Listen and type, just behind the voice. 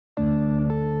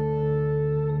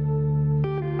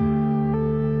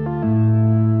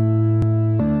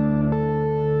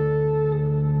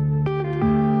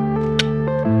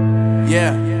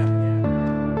Yeah.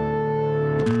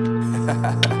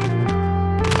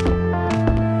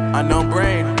 Unknown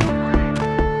Brain,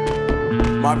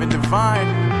 Marvin Divine.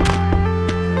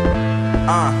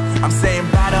 I'm saying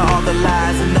bye to all the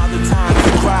lies and all the times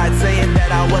you cried, saying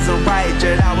that I wasn't right,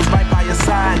 yet I was right by your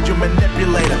side. You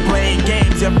manipulator, playing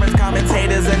games, your friends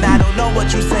commentators, and I don't know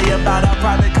what you say about our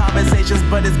private conversations,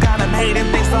 but it's got them hating.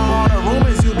 Thanks to all the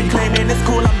rumors you be claiming. It's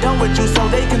cool, I'm done with you, so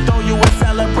they can throw you a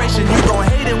celebration. You gon'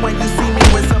 hate it when you see me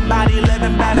with somebody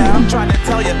living better. I'm trying to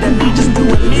tell you that me just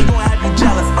doing me gon' have you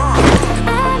jealous. I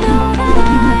know that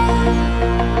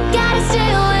I gotta stay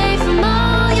away from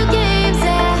all your games,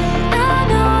 yeah. I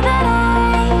know that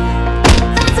I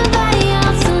found somebody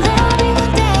else to love me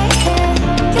one day, yeah.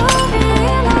 You'll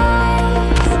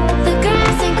realize the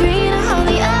grass ain't greener on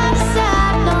the other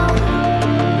side, no.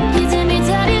 You did me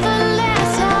dirty for the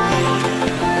last time,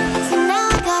 so now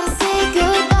I gotta say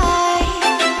goodbye.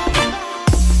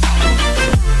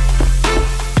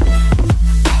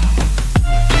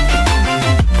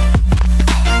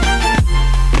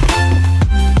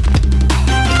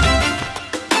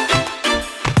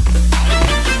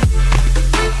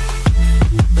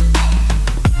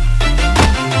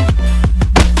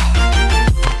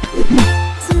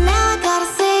 So now I gotta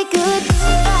say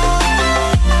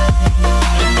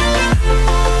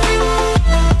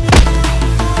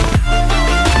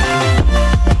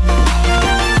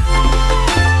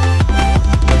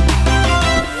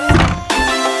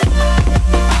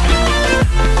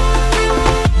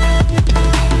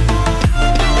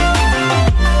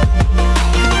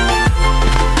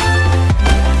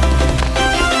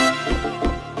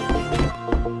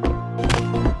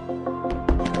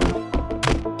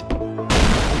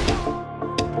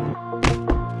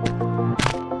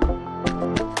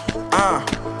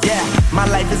Yeah, my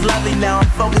life is lovely now, I'm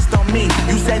focused on me.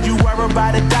 You said you were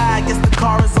about to die, I guess the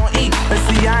car is on E. But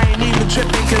see, I ain't even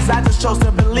tripping, cause I just chose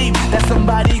to believe that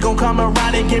somebody gon' come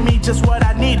around and give me just what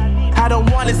I need. I don't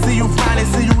wanna see you finding,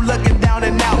 see you looking down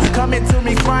and out, coming to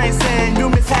me crying, saying you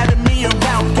miss having me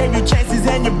around. Gave you chances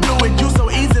and you blew it, you so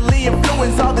easily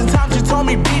influenced. All the times you told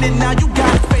me beat it, now you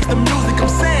gotta face the music, I'm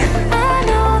saying I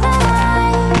know that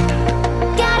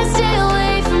I gotta stay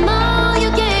away from all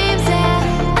your games, yeah.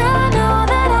 I know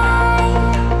that I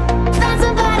found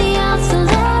somebody else to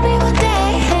love me one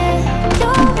day, yeah.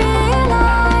 You'll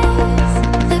realize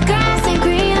the grass ain't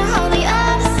greener on the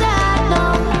other side, no.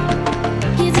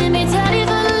 You did me dirty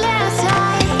for the last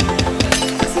time,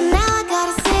 so now I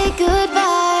gotta say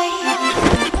goodbye.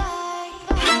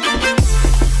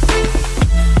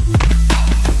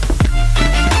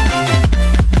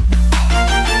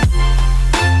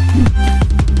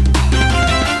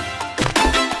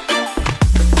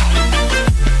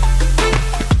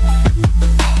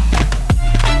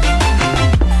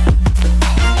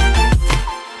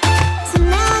 So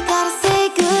now I gotta say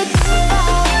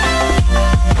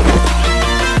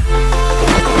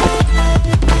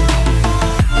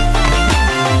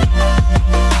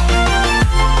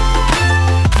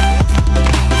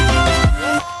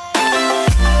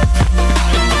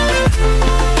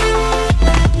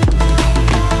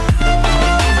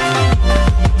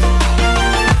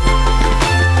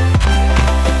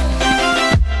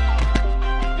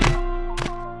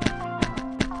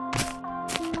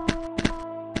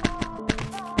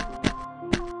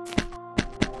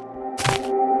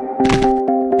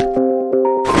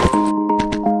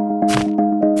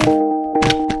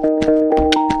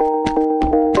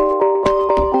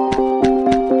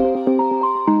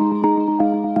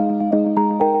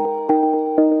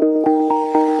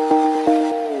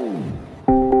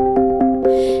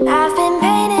I've been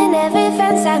painting every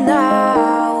fence I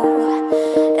know.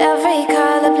 Every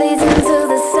color bleeds into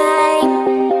the same.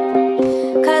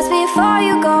 Cause before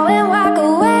you go and walk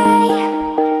away,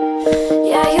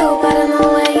 yeah, you better know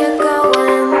where you're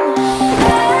going.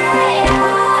 Hey,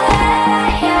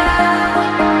 yeah, yeah.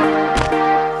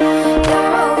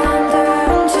 You're a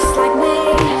wanderer just like me.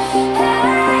 Hey,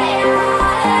 yeah,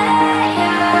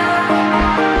 yeah.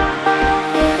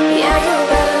 Yeah, you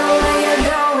better know where you're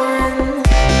going.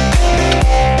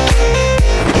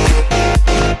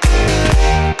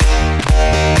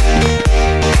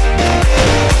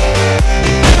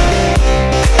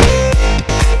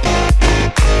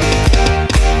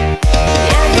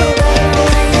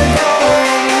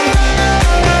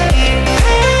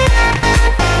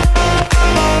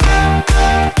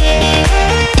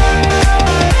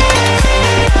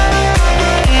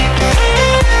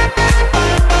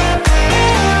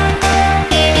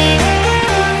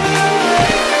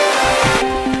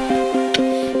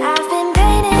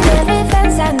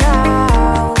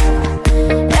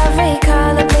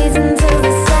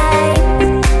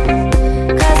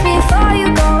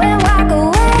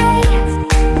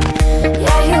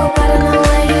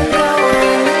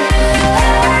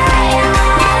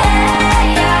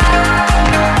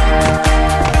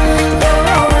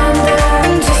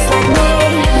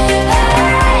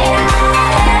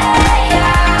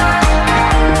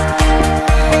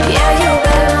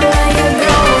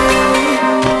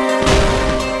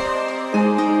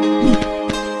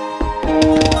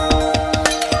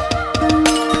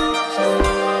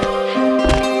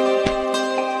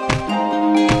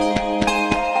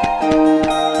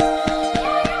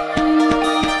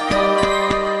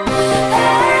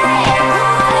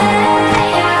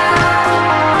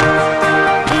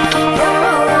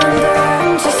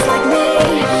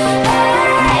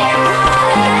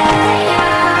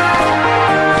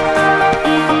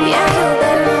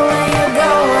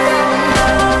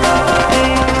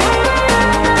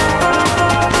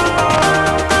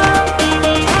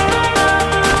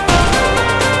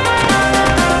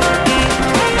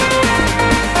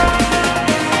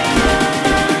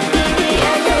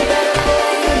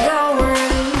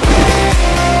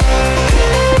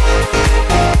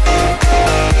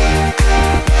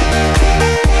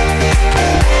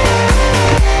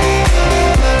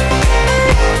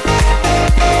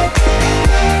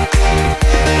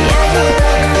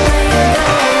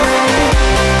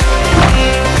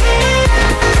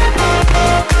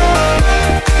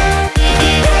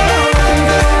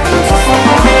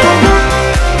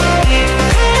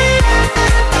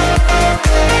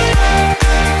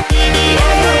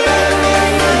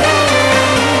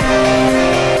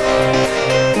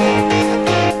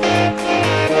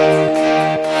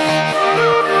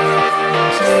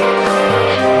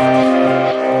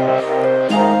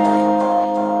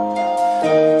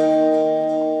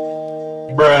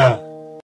 Bruh.